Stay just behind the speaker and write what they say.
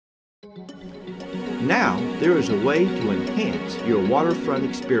Now there is a way to enhance your waterfront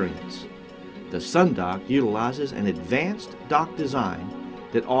experience. The SunDock utilizes an advanced dock design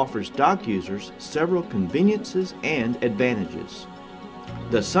that offers dock users several conveniences and advantages.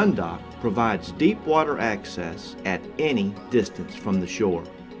 The SunDock provides deep water access at any distance from the shore.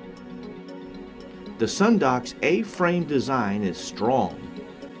 The SunDock's A-frame design is strong,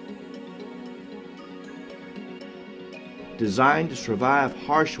 designed to survive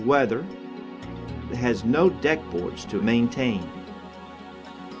harsh weather. It has no deck boards to maintain.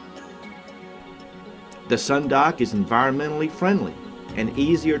 The SunDock is environmentally friendly and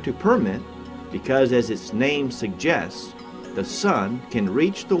easier to permit because, as its name suggests, the sun can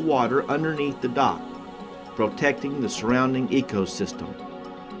reach the water underneath the dock, protecting the surrounding ecosystem.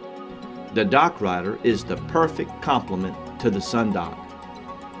 The Dockrider is the perfect complement to the SunDock.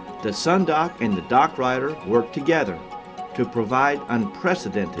 The SunDock and the Dockrider work together to provide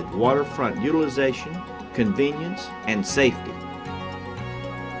unprecedented waterfront utilization, convenience, and safety.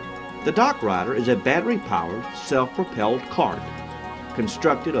 The Dockrider is a battery-powered, self-propelled cart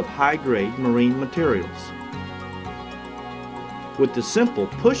constructed of high-grade marine materials. With the simple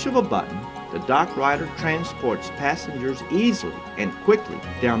push of a button, the Dockrider transports passengers easily and quickly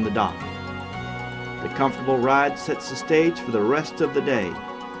down the dock. The comfortable ride sets the stage for the rest of the day.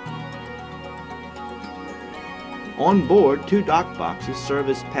 On board, 2 dock boxes serve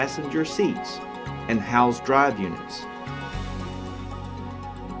as passenger seats and house drive units.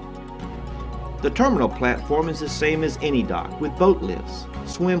 The terminal platform is the same as any dock, with boat lifts,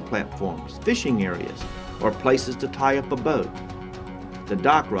 swim platforms, fishing areas, or places to tie up a boat. The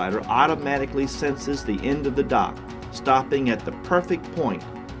Dockrider automatically senses the end of the dock, stopping at the perfect point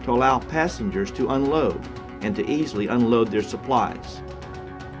to allow passengers to unload and to easily unload their supplies.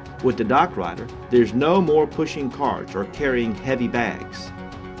 With the Dockrider, there's no more pushing carts or carrying heavy bags.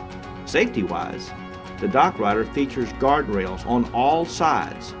 Safety-wise, the Dockrider features guardrails on all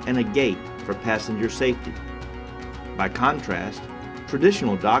sides and a gate for passenger safety. By contrast,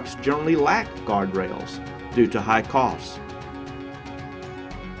 traditional docks generally lack guardrails due to high costs.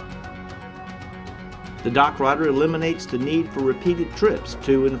 The Dockrider eliminates the need for repeated trips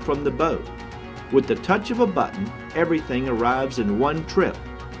to and from the boat. With the touch of a button, everything arrives in one trip.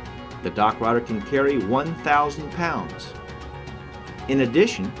 The Dockrider can carry 1,000 pounds. In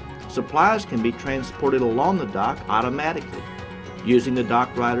addition, supplies can be transported along the dock automatically using the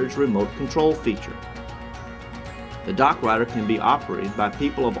Dockrider's remote control feature. The Dockrider can be operated by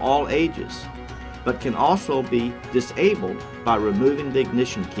people of all ages, but can also be disabled by removing the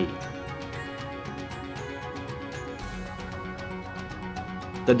ignition key.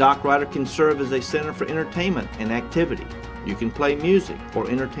 The Dockrider can serve as a center for entertainment and activity. You can play music or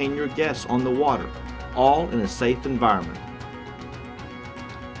entertain your guests on the water, all in a safe environment.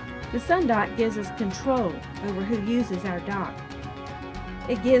 The SunDock gives us control over who uses our dock.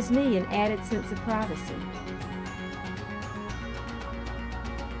 It gives me an added sense of privacy.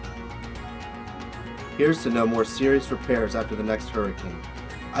 Here's to no more serious repairs after the next hurricane.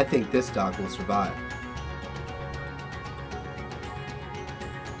 I think this dock will survive.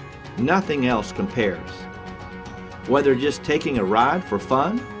 Nothing else compares. Whether just taking a ride for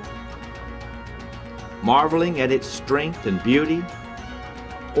fun, marveling at its strength and beauty,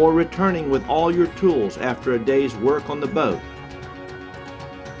 or returning with all your tools after a day's work on the boat,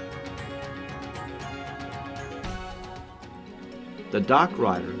 the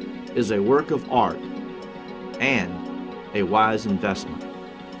Dockrider is a work of art and a wise investment.